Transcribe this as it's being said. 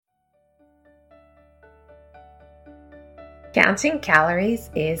Counting calories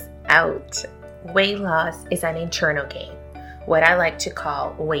is out. Weight loss is an internal game, what I like to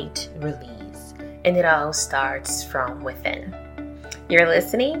call weight release, and it all starts from within. You're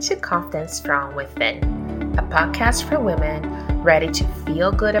listening to Confidence from Within, a podcast for women ready to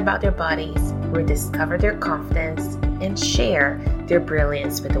feel good about their bodies, rediscover their confidence, and share their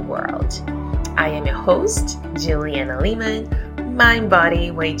brilliance with the world. I am your host, Juliana Lehman, mind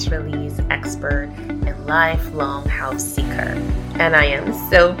body weight release expert and lifelong health seeker. And I am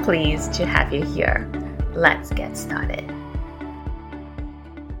so pleased to have you here. Let's get started.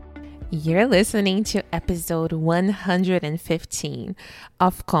 You're listening to episode 115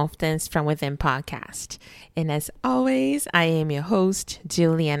 of Confidence from Within podcast. And as always, I am your host,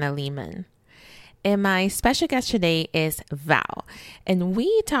 Juliana Lehman. And my special guest today is Val, and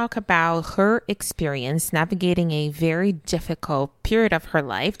we talk about her experience navigating a very difficult period of her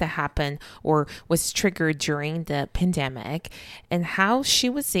life that happened or was triggered during the pandemic, and how she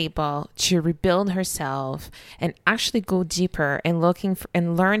was able to rebuild herself and actually go deeper and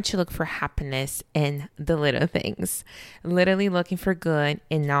learn to look for happiness in the little things, literally looking for good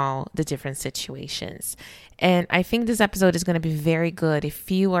in all the different situations. And I think this episode is going to be very good if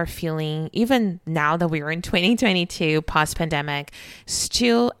you are feeling, even now that we're in 2022, post-pandemic,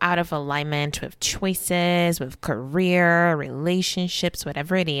 still out of alignment with choices, with career, relationships,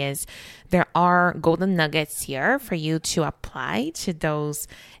 whatever it is. There are golden nuggets here for you to apply to those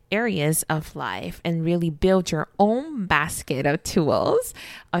areas of life and really build your own basket of tools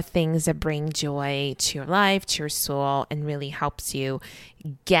of things that bring joy to your life, to your soul, and really helps you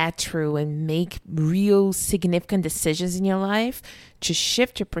get through and make real significant decisions in your life to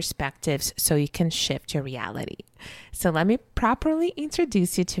shift your perspectives so you can shift your reality. So let me properly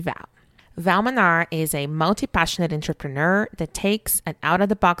introduce you to Val. Val Manar is a multi-passionate entrepreneur that takes an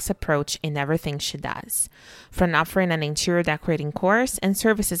out-of-the-box approach in everything she does. From offering an interior decorating course and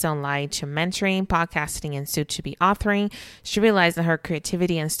services online to mentoring, podcasting, and soon-to-be authoring, she relies on her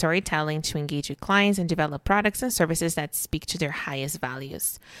creativity and storytelling to engage with clients and develop products and services that speak to their highest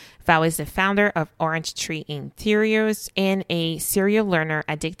values. Val is the founder of Orange Tree Interiors and a serial learner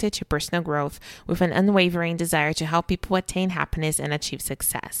addicted to personal growth with an unwavering desire to help people attain happiness and achieve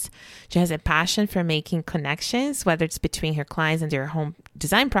success. She has a passion for making connections, whether it's between her clients and their home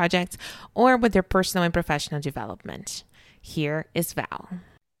design projects or with their personal and professional development. Here is Val.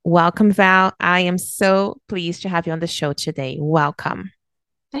 Welcome, Val. I am so pleased to have you on the show today. Welcome.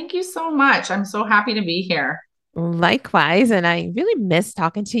 Thank you so much. I'm so happy to be here. Likewise. And I really miss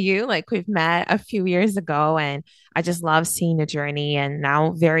talking to you. Like we've met a few years ago and I just love seeing the journey and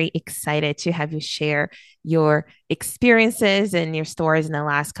now very excited to have you share your experiences and your stories in the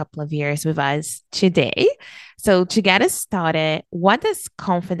last couple of years with us today. So to get us started, what does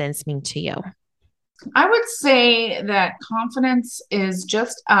confidence mean to you? I would say that confidence is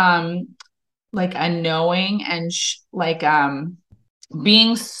just like a knowing and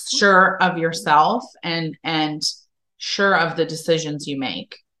being sure of yourself and sure of the decisions you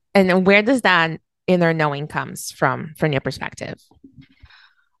make. And where does that inner knowing comes from your perspective?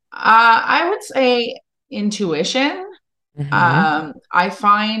 I would say intuition. I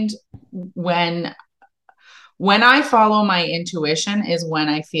find when I follow my intuition is when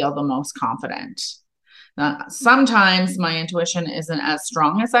I feel the most confident. Sometimes my intuition isn't as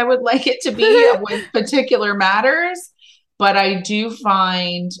strong as I would like it to be with particular matters, but I do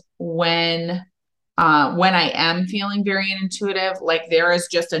find when I am feeling very intuitive, like there is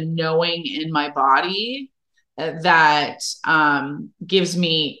just a knowing in my body that gives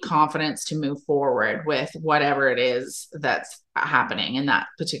me confidence to move forward with whatever it is that's happening in that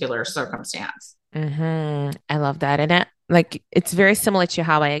particular circumstance. I love that. And it's very similar to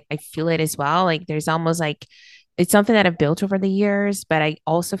how I feel it as well. Like there's almost like, it's something that I've built over the years, but I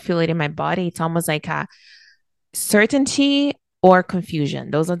also feel it in my body. It's almost like a certainty or confusion.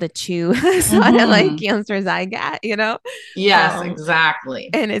 Those are the two sort of like answers I get, Yes, exactly.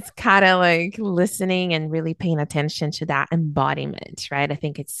 And it's kind of like listening and really paying attention to that embodiment, right? I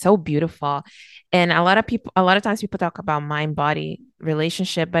think it's so beautiful. And a lot of times people talk about mind body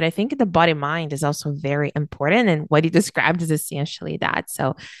relationship, but I think the body mind is also very important. And what you described is essentially that.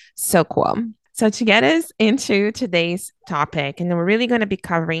 So cool. So to get us into today's topic, and we're really going to be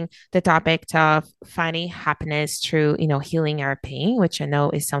covering the topic of finding happiness through, healing our pain, which I know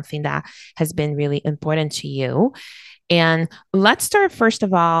is something that has been really important to you. And let's start first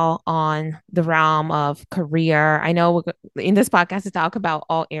of all on the realm of career. I know in this podcast to talk about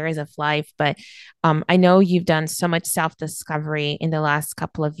all areas of life, but I know you've done so much self-discovery in the last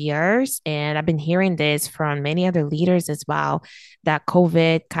couple of years. And I've been hearing this from many other leaders as well, that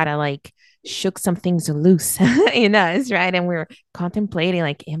COVID kind of like shook some things loose in us, right? And we're contemplating,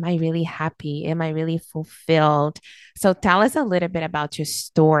 like, am I really happy? Am I really fulfilled? So tell us a little bit about your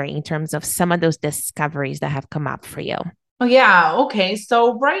story in terms of some of those discoveries that have come up for you. Oh yeah, okay.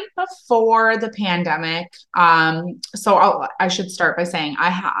 So right before the pandemic, I should start by saying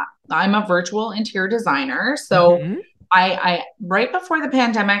I'm a virtual interior designer. So Mm-hmm. I right before the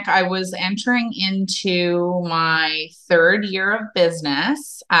pandemic, I was entering into my third year of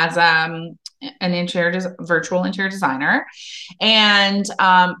business as an virtual interior designer, and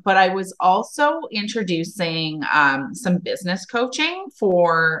but I was also introducing some business coaching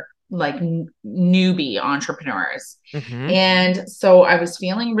for like newbie entrepreneurs. Mm-hmm. And so I was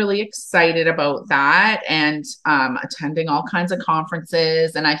feeling really excited about that and attending all kinds of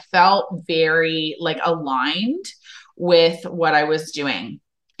conferences. And I felt very like aligned with what I was doing.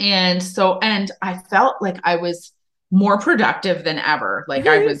 And I felt like I was more productive than ever. Like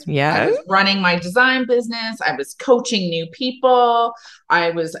I Yeah. was running my design business, I was coaching new people, I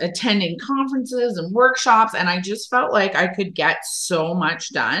was attending conferences and workshops, and I just felt like I could get so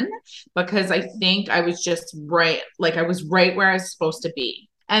much done because I think I was just right, like I was right where I was supposed to be.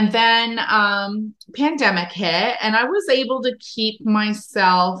 And then pandemic hit and I was able to keep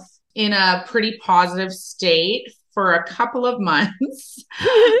myself in a pretty positive state for a couple of months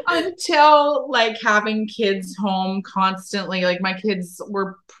until like having kids home constantly. Like my kids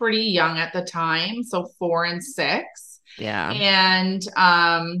were pretty young at the time, so 4 and 6, Yeah. and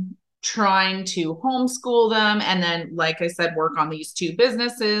trying to homeschool them, and then like I said, work on these two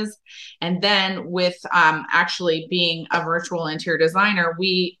businesses. And then with actually being a virtual interior designer,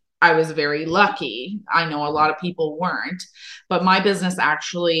 I was very lucky. I know a lot of people weren't, but my business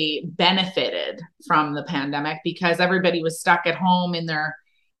actually benefited from the pandemic because everybody was stuck at home in their,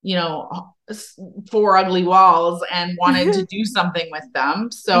 you know, four ugly walls and wanted to do something with them.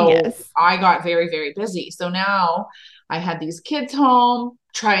 So Yes. I got very, very busy. So now I had these kids home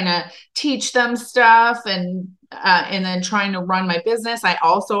trying to teach them stuff and then trying to run my business. I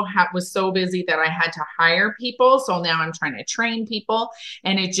also was so busy that I had to hire people. So now I'm trying to train people,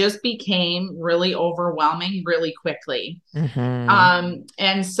 and it just became really overwhelming really quickly. Mm-hmm.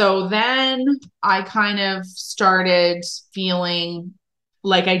 And so then I kind of started feeling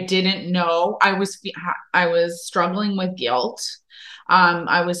like I didn't know. I was struggling with guilt.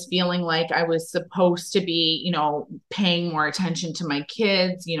 I was feeling like I was supposed to be, paying more attention to my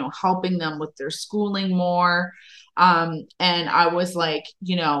kids, helping them with their schooling more. And I was like,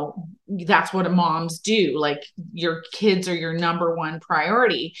 that's what moms do. Like your kids are your number one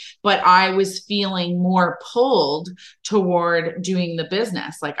priority. But I was feeling more pulled toward doing the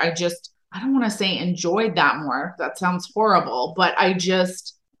business. Like I don't want to say enjoyed that more. That sounds horrible, but I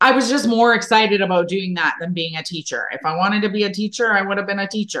was just more excited about doing that than being a teacher. If I wanted to be a teacher, I would have been a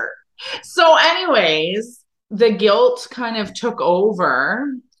teacher. So, anyways, the guilt kind of took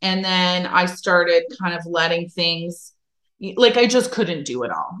over. And then I started kind of letting things, like I just couldn't do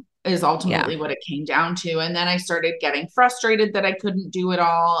it all, is Yeah. ultimately what it came down to. And then I started getting frustrated that I couldn't do it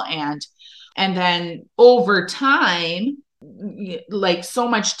all. And then over time, like so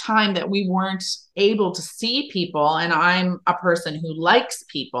much time that we weren't able to see people, and I'm a person who likes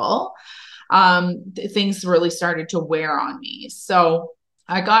people, things really started to wear on me. So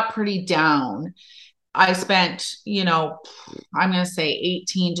I got pretty down. I spent, I'm going to say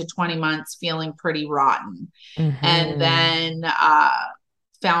 18 to 20 months feeling pretty rotten, and Mm-hmm. then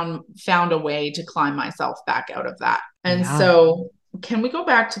found a way to climb myself back out of that. And Yeah. so can we go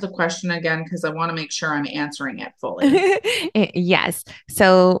back to the question again? Because I want to make sure I'm answering it fully. Yes.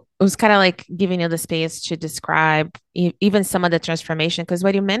 So it was kind of like giving you the space to describe even some of the transformation. Because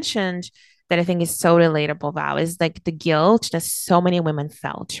what you mentioned that I think is so relatable, Val, is like the guilt that so many women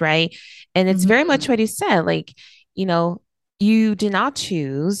felt, right? And it's very much Mm-hmm. what you said. Like, you know, you did not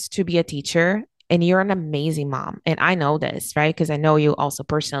choose to be a teacher and you're an amazing mom. And I know this, right? Because I know you also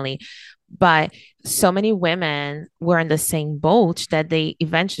personally. But so many women were in the same boat that they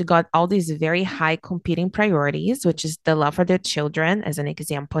eventually got all these very high competing priorities, which is the love for their children, as an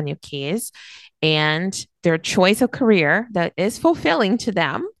example, in your case, and their choice of career that is fulfilling to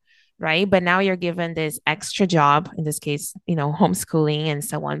them. Right. But now you're given this extra job, in this case, homeschooling and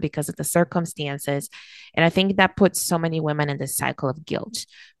so on because of the circumstances. And I think that puts so many women in this cycle of guilt,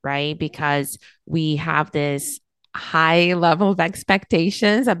 right? Because we have this high level of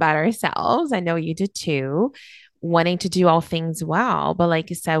expectations about ourselves. I know you do too, wanting to do all things well. But like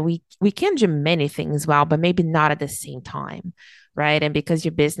you said, we can do many things well, but maybe not at the same time. right? And because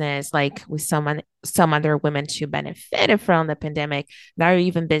your business, like with some other women too, benefited from the pandemic, now you're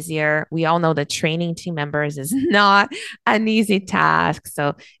even busier. We all know that training team members is not an easy task.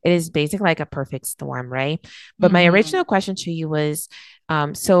 So it is basically like a perfect storm, right? But my original question to you was,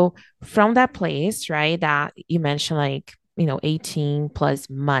 so from that place, right, that you mentioned, like, 18 plus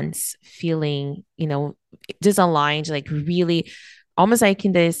months feeling, disaligned, like really almost like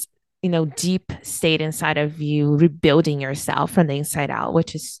in this, deep state inside of you, rebuilding yourself from the inside out,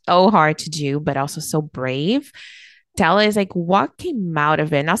 which is so hard to do, but also so brave. Tell us, like, what came out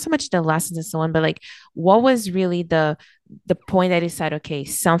of it? Not so much the lessons and so on, but like, what was really the point that you said, okay,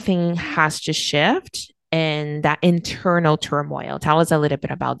 something has to shift, and that internal turmoil? Tell us a little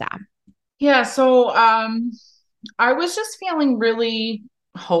bit about that. Yeah. So, I was just feeling really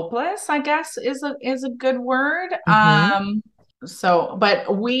hopeless, I guess is a good word.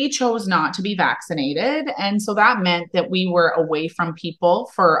 But we chose not to be vaccinated. And so that meant that we were away from people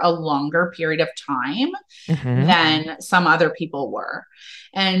for a longer period of time than some other people were.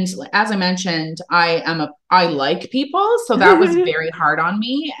 And as I mentioned, I like people. So that was very hard on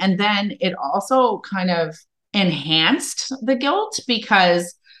me. And then it also kind of enhanced the guilt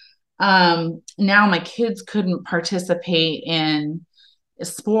because now my kids couldn't participate in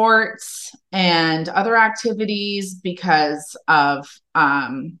sports and other activities because of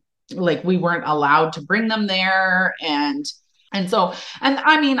like we weren't allowed to bring them there. And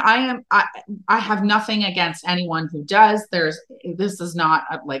I mean, I have nothing against anyone who does. This is not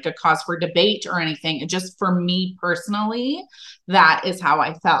like a cause for debate or anything. Just for me personally, that is how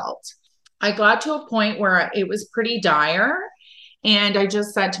I felt. I got to a point where it was pretty dire. And I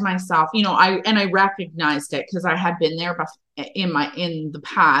just said to myself, I recognized it because I had been there in the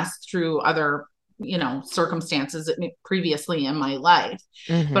past through other, circumstances previously in my life.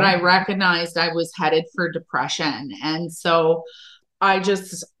 But I recognized I was headed for depression. And so I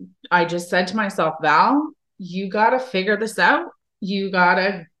just said to myself, Val, you got to figure this out. You got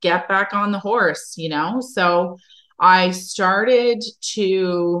to get back on the horse, So I started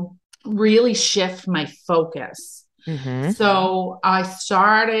to really shift my focus. So I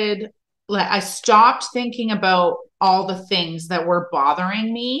stopped thinking about all the things that were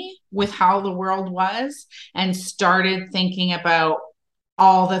bothering me with how the world was and started thinking about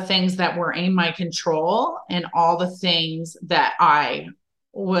all the things that were in my control and all the things that I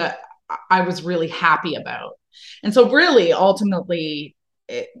was really happy about. And so really, ultimately,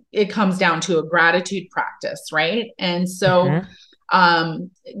 it comes down to a gratitude practice, right? And so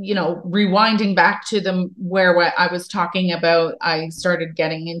rewinding back to where I was talking about, I started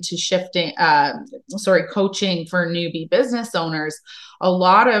getting into coaching for newbie business owners. A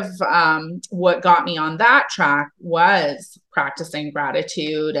lot of what got me on that track was practicing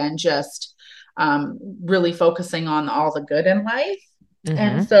gratitude and just really focusing on all the good in life.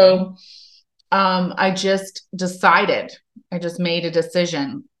 And so I just made a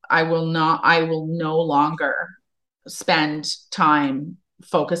decision. I will no longer spend time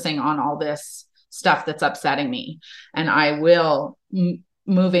focusing on all this stuff that's upsetting me. And I will,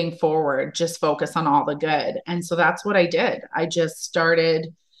 moving forward, just focus on all the good. And so that's what I did. I just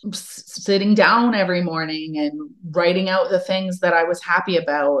started sitting down every morning and writing out the things that I was happy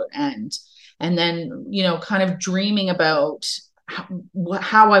about. And then, kind of dreaming about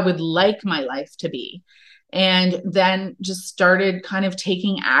how I would like my life to be. And then just started kind of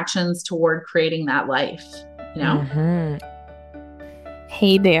taking actions toward creating that life.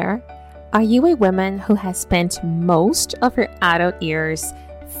 Hey there. Are you a woman who has spent most of your adult years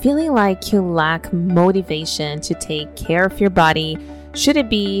feeling like you lack motivation to take care of your body? Should it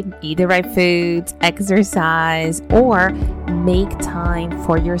be eat the right foods, exercise, or make time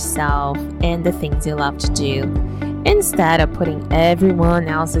for yourself and the things you love to do, instead of putting everyone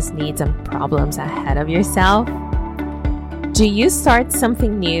else's needs and problems ahead of yourself? Do you start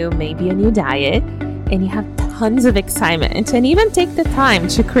something new, maybe a new diet, and you have tons of excitement and even take the time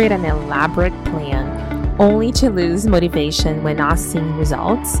to create an elaborate plan, only to lose motivation when not seeing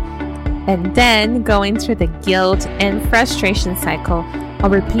results, and then going through the guilt and frustration cycle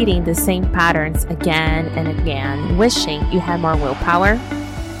of repeating the same patterns again and again, wishing you had more willpower?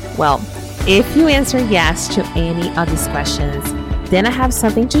 Well, if you answer yes to any of these questions, then I have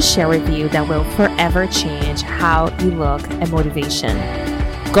something to share with you that will forever change how you look at motivation.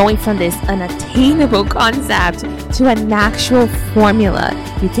 Going from this unattainable concept to an actual formula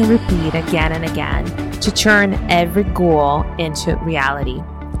you can repeat again and again to turn every goal into reality.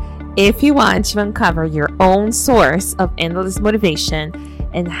 If you want to uncover your own source of endless motivation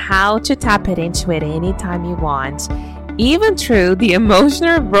and how to tap it into it anytime you want, even through the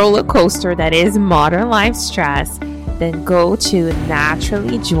emotional roller coaster that is modern life stress, then go to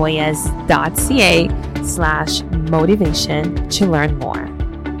naturallyjoyous.ca/motivation to learn more.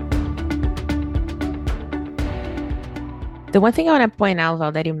 The one thing I want to point out,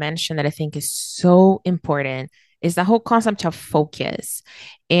 Val, that you mentioned that I think is so important is the whole concept of focus.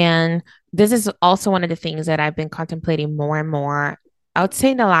 And this is also one of the things that I've been contemplating more and more, I would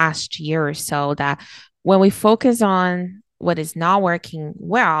say in the last year or so, that when we focus on what is not working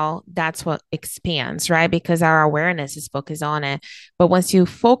well, that's what expands, right? Because our awareness is focused on it. But once you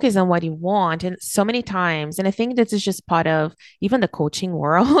focus on what you want, and so many times, and I think this is just part of even the coaching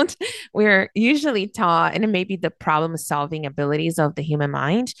world, we're usually taught, and it may be the problem solving abilities of the human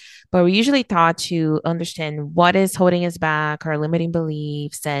mind, but we're usually taught to understand what is holding us back, our limiting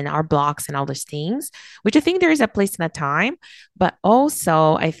beliefs and our blocks and all those things, which I think there is a place and a time. But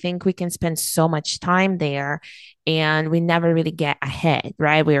also, I think we can spend so much time there and we never really get ahead,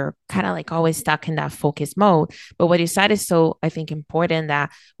 right? We're kind of like always stuck in that focus mode. But what you said is so, I think, important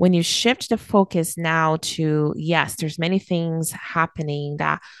that when you shift the focus now to, yes, there's many things happening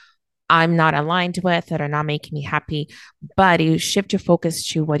that I'm not aligned with, that are not making me happy, but you shift your focus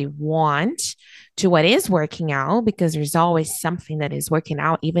to what you want, to what is working out, because there's always something that is working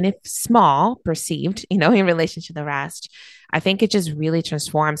out, even if small, perceived, in relation to the rest. I think it just really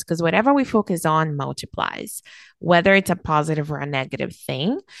transforms because whatever we focus on multiplies, whether it's a positive or a negative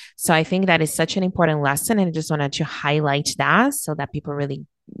thing. So I think that is such an important lesson. And I just wanted to highlight that so that people really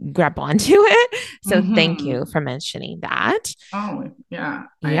grab onto it. So thank you for mentioning that. Oh, yeah.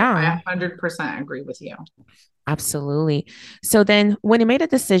 Yeah. I 100% agree with you. Absolutely. So then when you made a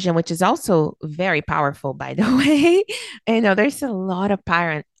decision, which is also very powerful, by the way, there's a lot of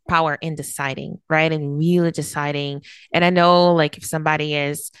power in deciding, right? And really deciding. And I know like if somebody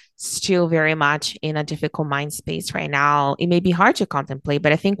is still very much in a difficult mind space right now, it may be hard to contemplate,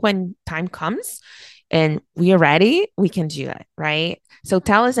 but I think when time comes and we are ready, we can do it, right? So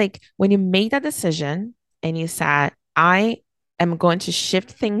tell us, like, when you made that decision and you said, I am going to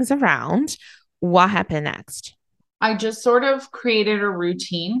shift things around, what happened next? I just sort of created a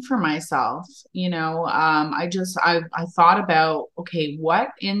routine for myself. I thought about, okay, what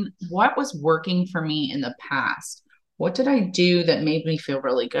was working for me in the past? What did I do that made me feel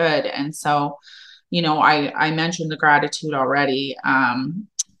really good? And so, I mentioned the gratitude already.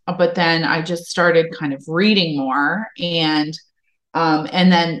 But then I just started kind of reading more, and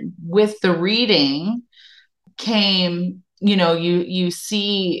then with the reading came, you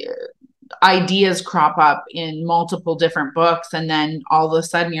see ideas crop up in multiple different books, and then all of a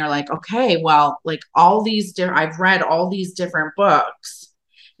sudden you're like, okay, well, like I've read all these different books,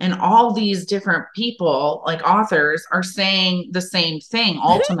 and all these different people, like authors, are saying the same thing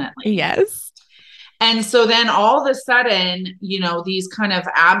ultimately. Yes. And so then all of a sudden, these kind of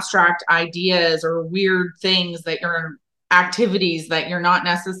abstract ideas or weird things that you're activities that you're not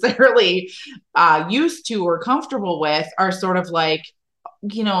necessarily used to or comfortable with are sort of like,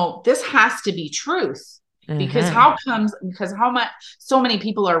 this has to be truth, because how much so many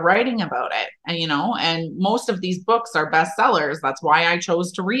people are writing about it, and most of these books are bestsellers. That's why I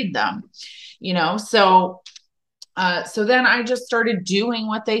chose to read them, so then I just started doing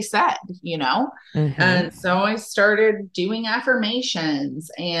what they said, and so I started doing affirmations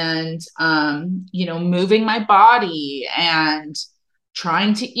and, moving my body and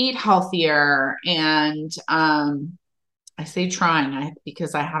trying to eat healthier. And, I say trying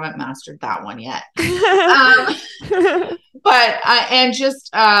because I haven't mastered that one yet. And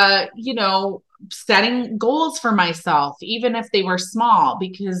just, setting goals for myself, even if they were small,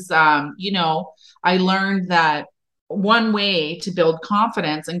 because, I learned that one way to build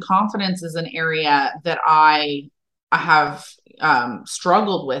confidence, and confidence is an area that I have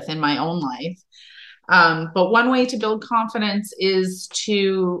struggled with in my own life. But one way to build confidence is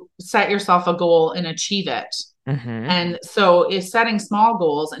to set yourself a goal and achieve it. And so if setting small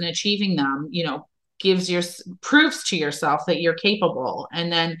goals and achieving them, proves to yourself that you're capable.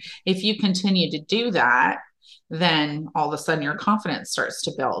 And then if you continue to do that, then all of a sudden your confidence starts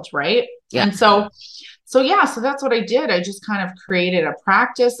to build, right? Yeah. And so that's what I did. I just kind of created a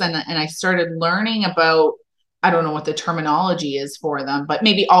practice, and I started learning about, I don't know what the terminology is for them, but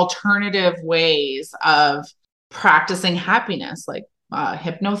maybe alternative ways of practicing happiness, like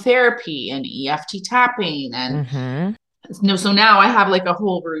hypnotherapy and EFT tapping. And so now I have like a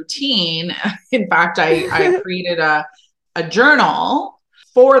whole routine. In fact, I created a journal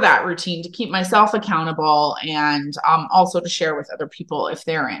for that routine to keep myself accountable, and also to share with other people if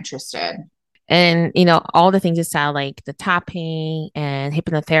they're interested. And, all the things you said, like the tapping and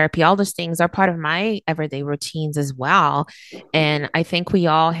hypnotherapy, all those things are part of my everyday routines as well. And I think we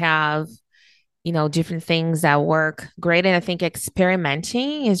all have different things that work great. And I think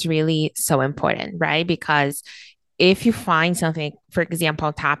experimenting is really so important, right? Because if you find something, for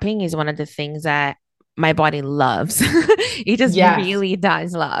example, tapping is one of the things that my body loves. It just Yes. really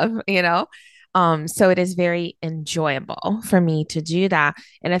does love. So it is very enjoyable for me to do that.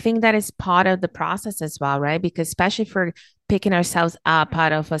 And I think that is part of the process as well, right? Because especially for picking ourselves up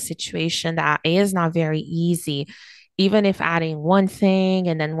out of a situation that is not very easy, even if adding one thing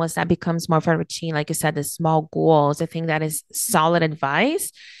and then once that becomes more of a routine, like you said, the small goals, I think that is solid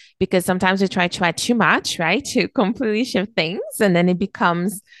advice because sometimes we try to add too much, right? To completely shift things and then it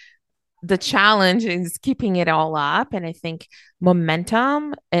becomes the challenge is keeping it all up. And I think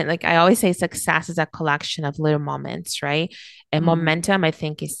momentum, and like I always say, success is a collection of little moments, right? And Mm. momentum, I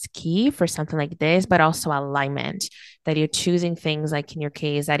think, is key for something like this, but also alignment that you're choosing things like in your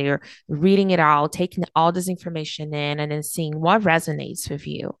case, that you're reading it all, taking all this information in, and then seeing what resonates with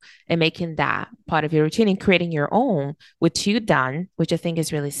you and making that part of your routine and creating your own, which you done, which I think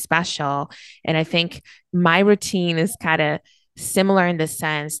is really special. And I think my routine is kind of similar in the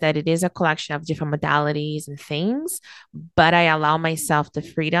sense that it is a collection of different modalities and things, but I allow myself the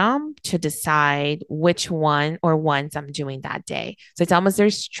freedom to decide which one or ones I'm doing that day. So it's almost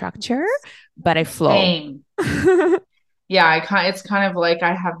there's structure, but I flow. Same. Yeah, it's kind of like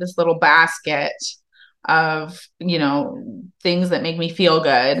I have this little basket of, things that make me feel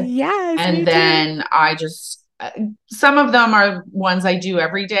good. Yes, And me too. then I just some of them are ones I do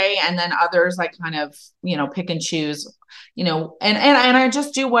every day, and then others I kind of, pick and choose, and I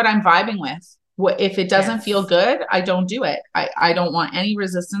just do what I'm vibing with. What if it doesn't feel Yes. good, I don't do it. I don't want any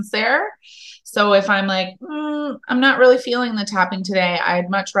resistance there. So if I'm like, I'm not really feeling the tapping today, I'd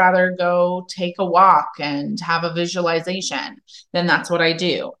much rather go take a walk and have a visualization. Then that's what I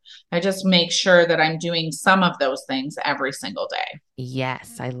do. I just make sure that I'm doing some of those things every single day.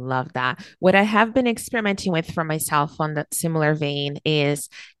 Yes, I love that. What I have been experimenting with for myself on that similar vein is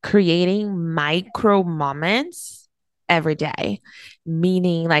creating micro moments every day.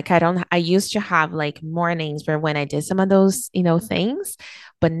 Meaning, like, I used to have like mornings where when I did some of those, things,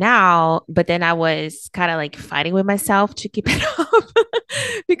 but then I was kind of like fighting with myself to keep it up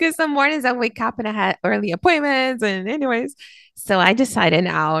because some mornings I wake up and I had early appointments. And, anyways, so I decided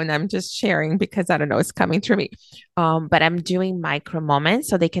now, and I'm just sharing because I don't know, it's coming through me, but I'm doing micro moments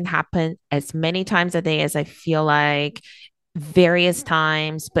so they can happen as many times a day as I feel like, various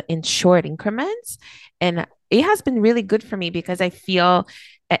times, but in short increments. And it has been really good for me because I feel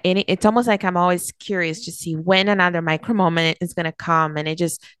it's almost like I'm always curious to see when another micro moment is going to come. And it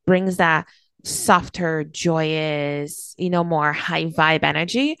just brings that softer, joyous, more high vibe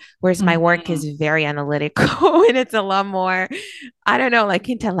energy. Whereas my work is Mhm. very analytical and it's a lot more, I don't know, like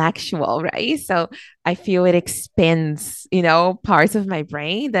intellectual, right? So I feel it expands, parts of my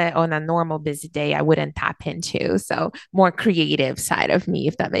brain that on a normal busy day I wouldn't tap into. So more creative side of me,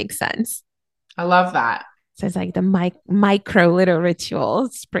 if that makes sense. I love that. So it's like the micro little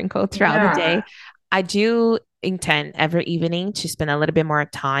rituals sprinkled throughout the Yeah. day. I do intend every evening to spend a little bit more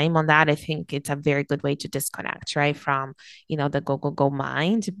time on that. I think it's a very good way to disconnect, right, from, the go, go, go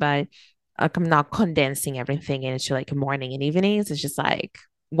mind. But like, I'm not condensing everything into like morning and evenings. It's just like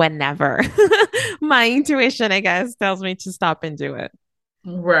whenever my intuition, I guess, tells me to stop and do it.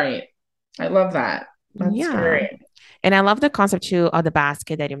 Right. I love that. That's Yeah. great. And I love the concept too of the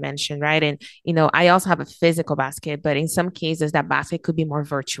basket that you mentioned, right? And, I also have a physical basket, but in some cases, that basket could be more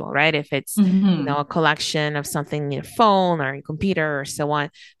virtual, right? If it's, Hmm. a collection of something in your phone or your computer or so on.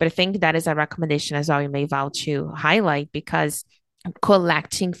 But I think that is a recommendation as well you may vow to highlight because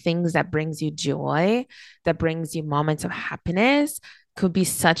collecting things that brings you joy, that brings you moments of happiness could be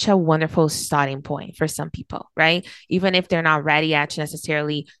such a wonderful starting point for some people, right? Even if they're not ready yet to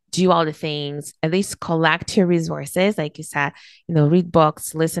necessarily do all the things, at least collect your resources. Like you said, read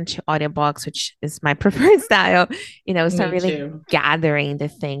books, listen to audiobooks, which is my preferred style, start Me really too. gathering the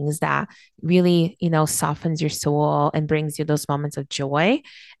things that really, softens your soul and brings you those moments of joy.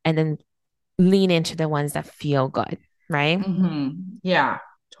 And then lean into the ones that feel good, right? Yeah,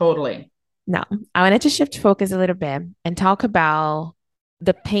 totally. Now, I wanted to shift focus a little bit and talk about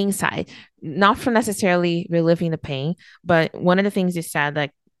the pain side, not from necessarily reliving the pain, but one of the things you said,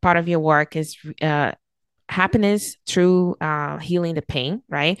 like part of your work is happiness through healing the pain,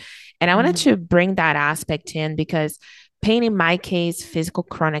 right? And I wanted Mhm. to bring that aspect in because pain in my case, physical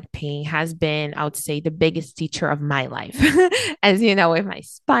chronic pain has been, I would say, the biggest teacher of my life, as you know, with my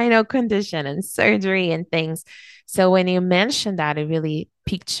spinal condition and surgery and things. So when you mentioned that, it really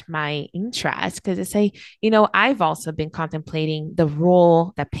piqued my interest because it's say, I've also been contemplating the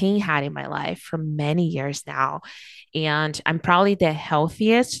role that pain had in my life for many years now. And I'm probably the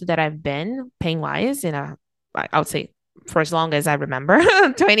healthiest that I've been pain wise I would say, for as long as I remember,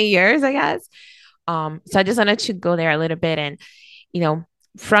 20 years, I guess. So I just wanted to go there a little bit and, you know,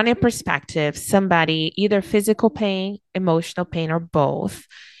 from your perspective, somebody either physical pain, emotional pain, or both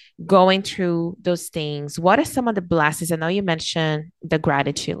going through those things, what are some of the blessings? I know you mentioned the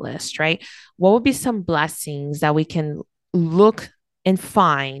gratitude list, right? What would be some blessings that we can look and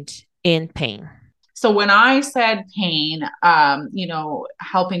find in pain? So when I said pain,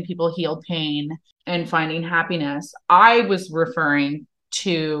 helping people heal pain and finding happiness, I was referring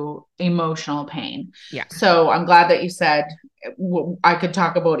to emotional pain. Yeah. So I'm glad that you said I could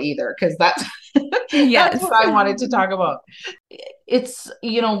talk about either, because that's Yes. that's what I wanted to talk about. It's,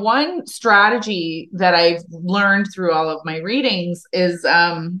 one strategy that I've learned through all of my readings is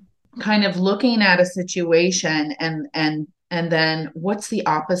kind of looking at a situation and then what's the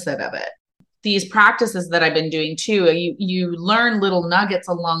opposite of it. These practices that I've been doing too, you learn little nuggets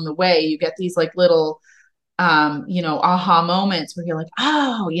along the way. You get these like little aha moments where you're like,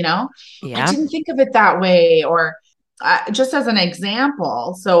 oh, I didn't think of it that way. Or just as an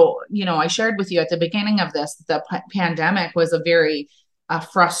example, so, I shared with you at the beginning of this, the pandemic was a very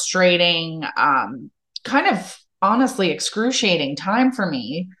frustrating, kind of honestly excruciating time for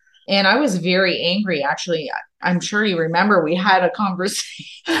me. And I was very angry. Actually, I'm sure you remember we had a conversation,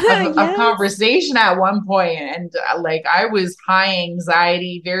 Yes. a conversation at one point, and like I was high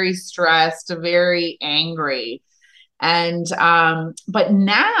anxiety, very stressed, very angry. And but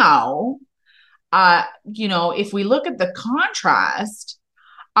now, if we look at the contrast,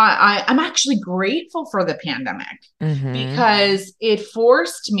 I'm actually grateful for the pandemic because it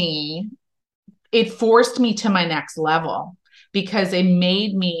forced me to my next level, because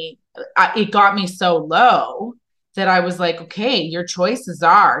it got me so low that I was like, okay, your choices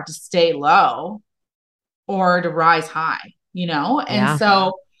are to stay low or to rise high, And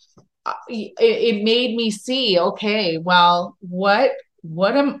so it made me see, okay, well, what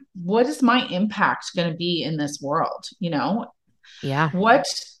is my impact going to be in this world? Yeah.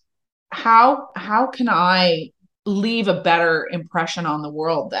 How can I leave a better impression on the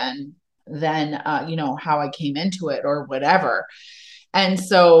world than how I came into it or whatever. And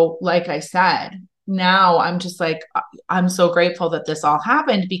so, like I said, now I'm just like, I'm so grateful that this all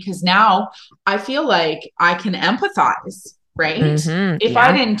happened, because now I feel like I can empathize, right? If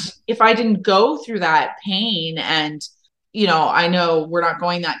I didn't go through that pain, and I know we're not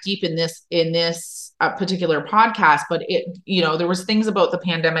going that deep in this particular podcast, but there was things about the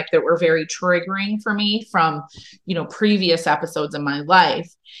pandemic that were very triggering for me from, previous episodes in my life.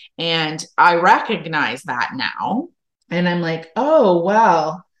 And I recognize that now. And I'm like, oh,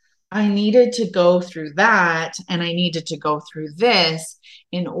 well, I needed to go through that, and I needed to go through this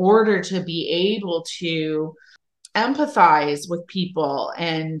in order to be able to empathize with people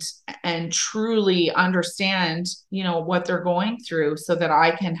and truly understand, what they're going through, so that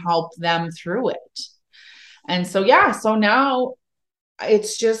I can help them through it. And so, yeah, so now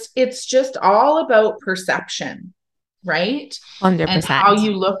it's just all about perception, right? 100%. And how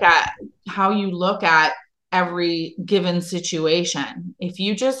you look at every given situation. If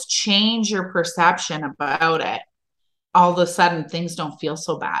you just change your perception about it, all of a sudden things don't feel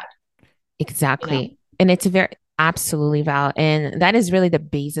so bad. Exactly. And it's absolutely valid. And that is really the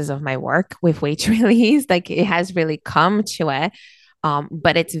basis of my work with Weight Release. Like, it has really come to it.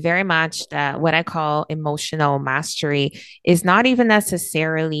 But it's very much what I call emotional mastery is not even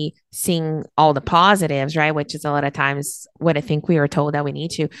necessarily seeing all the positives, right? Which is a lot of times what I think we were told that we need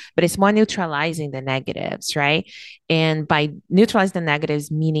to, but it's more neutralizing the negatives, right? And by neutralizing the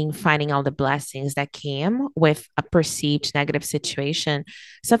negatives, meaning finding all the blessings that came with a perceived negative situation.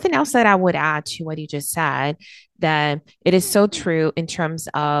 Something else that I would add to what you just said, that it is so true in terms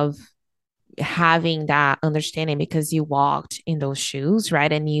of having that understanding, because you walked in those shoes,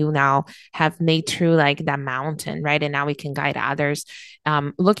 right? And you now have made through like that mountain, right? And now we can guide others.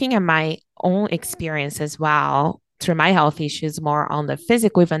 Looking at my own experience as well through my health issues, more on the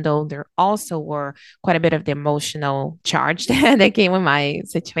physical, even though there also were quite a bit of the emotional charge that came with my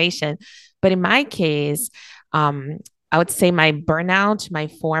situation. But in my case, I would say my burnout, my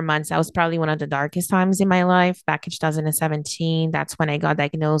 4 months, that was probably one of the darkest times in my life back in 2017. That's when I got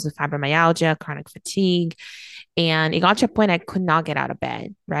diagnosed with fibromyalgia, chronic fatigue. And it got to a point I could not get out of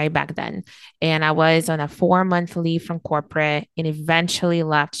bed, right? Back then. And I was on a 4 month leave from corporate and eventually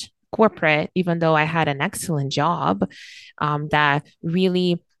left corporate, even though I had an excellent job that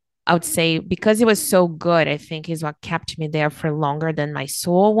really, I would say, because it was so good, I think is what kept me there for longer than my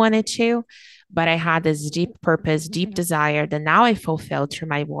soul wanted to. But I had this deep purpose, deep desire that now I fulfill through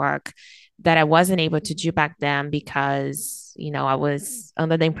my work that I wasn't able to do back then because, I was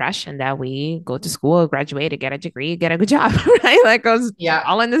under the impression that we go to school, graduate, get a degree, get a good job, right? Like I was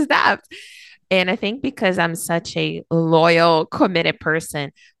all in the steps. And I think because I'm such a loyal, committed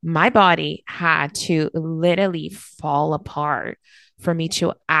person, my body had to literally fall apart for me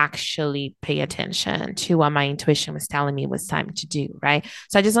to actually pay attention to what my intuition was telling me was time to do, right?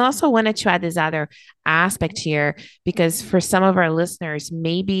 So I just also wanted to add this other aspect here because for some of our listeners,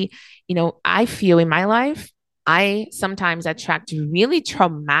 maybe, I feel in my life, I sometimes attract really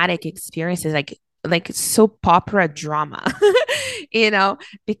traumatic experiences like soap opera drama,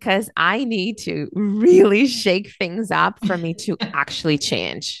 because I need to really shake things up for me to actually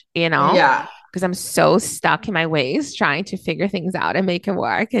change, Yeah. because I'm so stuck in my ways trying to figure things out and make it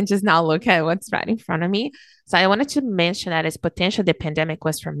work and just not look at what's right in front of me. So I wanted to mention that as potential the pandemic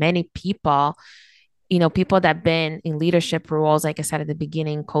was for many people, people that have been in leadership roles, like I said at the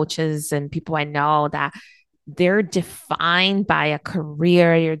beginning, coaches and people I know that they're defined by a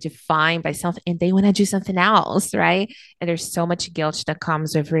career, you're defined by something, and they want to do something else, right? And there's so much guilt that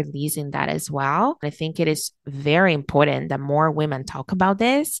comes with releasing that as well. I think it is very important that more women talk about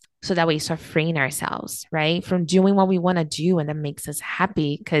this so that we start freeing ourselves, right? From doing what we want to do and that makes us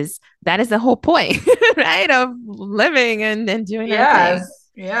happy, because that is the whole point, right? Of living and doing our thing.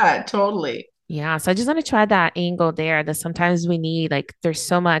 Yeah, totally. Yeah. So I just want to try that angle there that sometimes we need, like, there's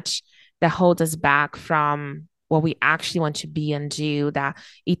so much that holds us back from what we actually want to be and do, that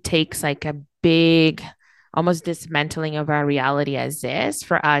it takes like a big, almost dismantling of our reality as is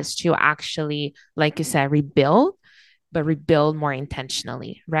for us to actually, like you said, rebuild, but rebuild more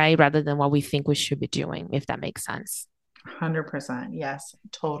intentionally, right? Rather than what we think we should be doing, if that makes sense. 100%. Yes,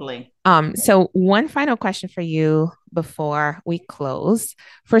 totally. So one final question for you before we close.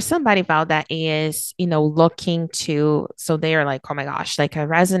 For somebody, Val, that is, looking to, so they are like, oh my gosh, like I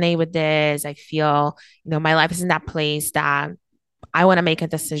resonate with this. I feel, my life is in that place that I want to make a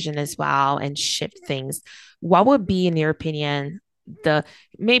decision as well and shift things. What would be, in your opinion, the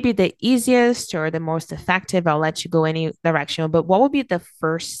maybe the easiest or the most effective? I'll let you go any direction, but what would be the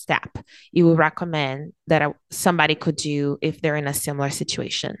first step you would recommend that somebody could do if they're in a similar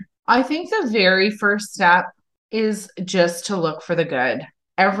situation? I think the very first step is just to look for the good.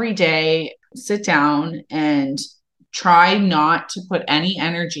 Every day, sit down and try not to put any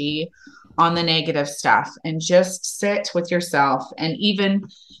energy on the negative stuff and just sit with yourself. And even,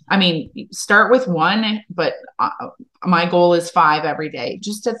 start with one, but my goal is 5 every day,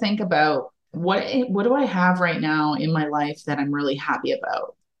 just to think about what do I have right now in my life that I'm really happy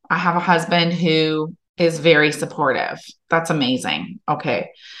about. I have a husband who is very supportive. That's amazing.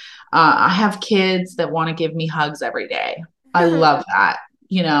 Okay. I have kids that want to give me hugs every day. I love that.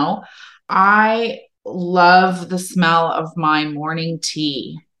 I love the smell of my morning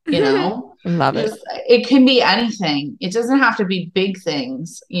tea, Love it. It can be anything. It doesn't have to be big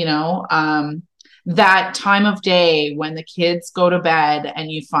things, that time of day when the kids go to bed and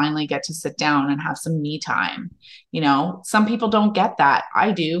you finally get to sit down and have some me time. Some people don't get that.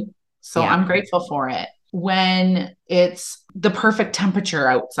 I do. So I'm grateful for it. When it's the perfect temperature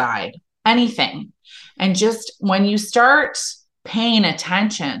outside, anything. And just when you start paying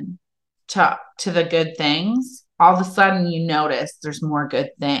attention to the good things, all of a sudden you notice there's more good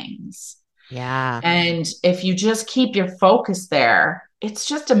things. Yeah. And if you just keep your focus there, it's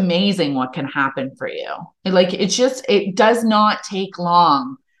just amazing what can happen for you. It does not take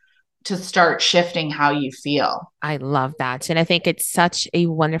long to start shifting how you feel. I love that. And I think it's such a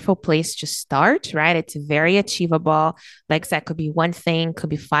wonderful place to start, right? It's very achievable. Like that could be one thing, could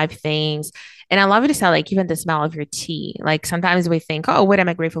be 5 things. And I love it to say, like, even the smell of your tea. Like sometimes we think, oh, what am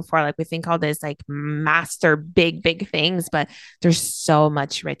I grateful for? Like we think all this like master big, big things, but there's so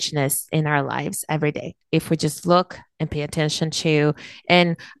much richness in our lives every day if we just look and pay attention to.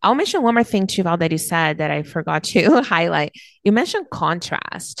 And I'll mention one more thing too, Val, that you said that I forgot to highlight. You mentioned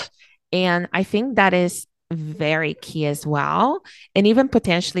contrast. And I think that is very key as well. And even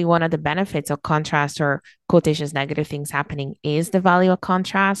potentially one of the benefits of contrast, or quotations, negative things happening, is the value of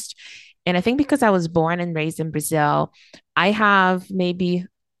contrast. And I think because I was born and raised in Brazil, I have maybe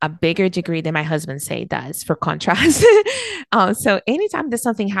a bigger degree than my husband say does, for contrast. So anytime that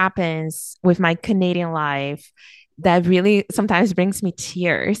something happens with my Canadian life that really sometimes brings me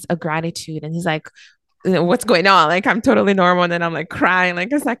tears of gratitude, and he's like, what's going on? Like, I'm totally normal. And then I'm like crying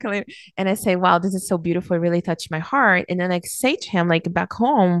like a second later. And I say, wow, this is so beautiful. It really touched my heart. And then I say to him, like, back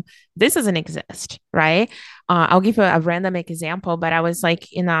home, this doesn't exist. Right. I'll give a random example, but I was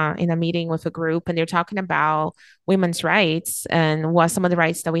like in a meeting with a group, and they're talking about women's rights and what some of the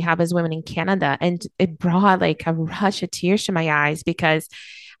rights that we have as women in Canada. And it brought like a rush of tears to my eyes, because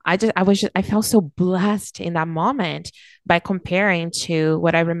I felt so blessed in that moment by comparing to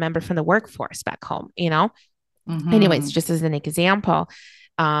what I remember from the workforce back home, Anyways, just as an example.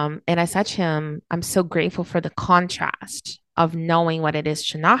 And I said to him, I'm so grateful for the contrast of knowing what it is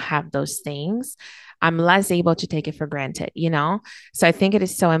to not have those things. I'm less able to take it for granted, So I think it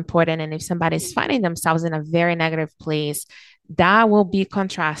is so important. And if somebody's finding themselves in a very negative place, that will be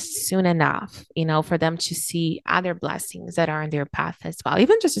contrast soon enough, for them to see other blessings that are in their path as well.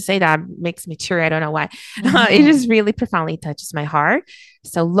 Even just to say that makes me teary. I don't know why. It just really profoundly touches my heart.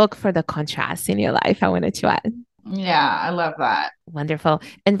 So look for the contrast in your life. I wanted to add. Yeah, I love that. Wonderful.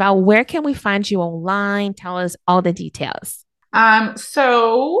 And Val, where can we find you online? Tell us all the details.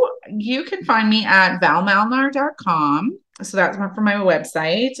 So you can find me at valmalnar.com. So that's for my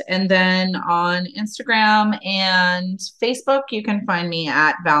website. And then on Instagram and Facebook, you can find me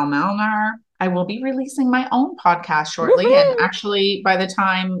at Val Malnar. I will be releasing my own podcast shortly. Woo-hoo! And actually, by the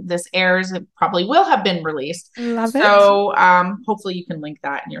time this airs, it probably will have been released. Love it. So hopefully you can link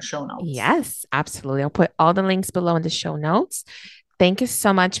that in your show notes. Yes, absolutely. I'll put all the links below in the show notes. Thank you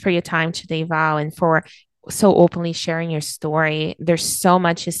so much for your time today, Val, and for so openly sharing your story. There's so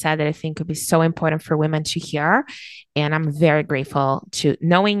much you said that I think would be so important for women to hear. And I'm very grateful to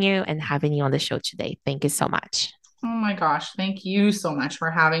knowing you and having you on the show today. Thank you so much. Oh my gosh. Thank you so much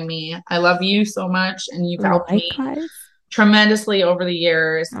for having me. I love you so much. And you've helped me tremendously over the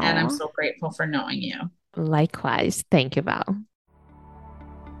years. Aww. And I'm so grateful for knowing you. Likewise. Thank you, Val.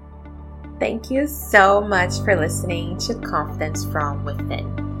 Thank you so much for listening to Confidence from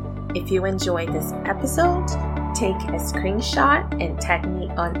Within. If you enjoyed this episode, take a screenshot and tag me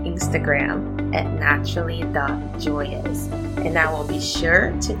on Instagram at naturally.joyous, and I will be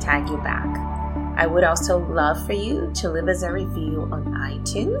sure to tag you back. I would also love for you to leave us a review on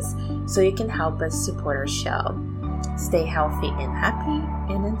iTunes so you can help us support our show. Stay healthy and happy,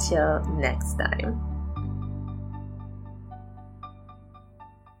 and until next time.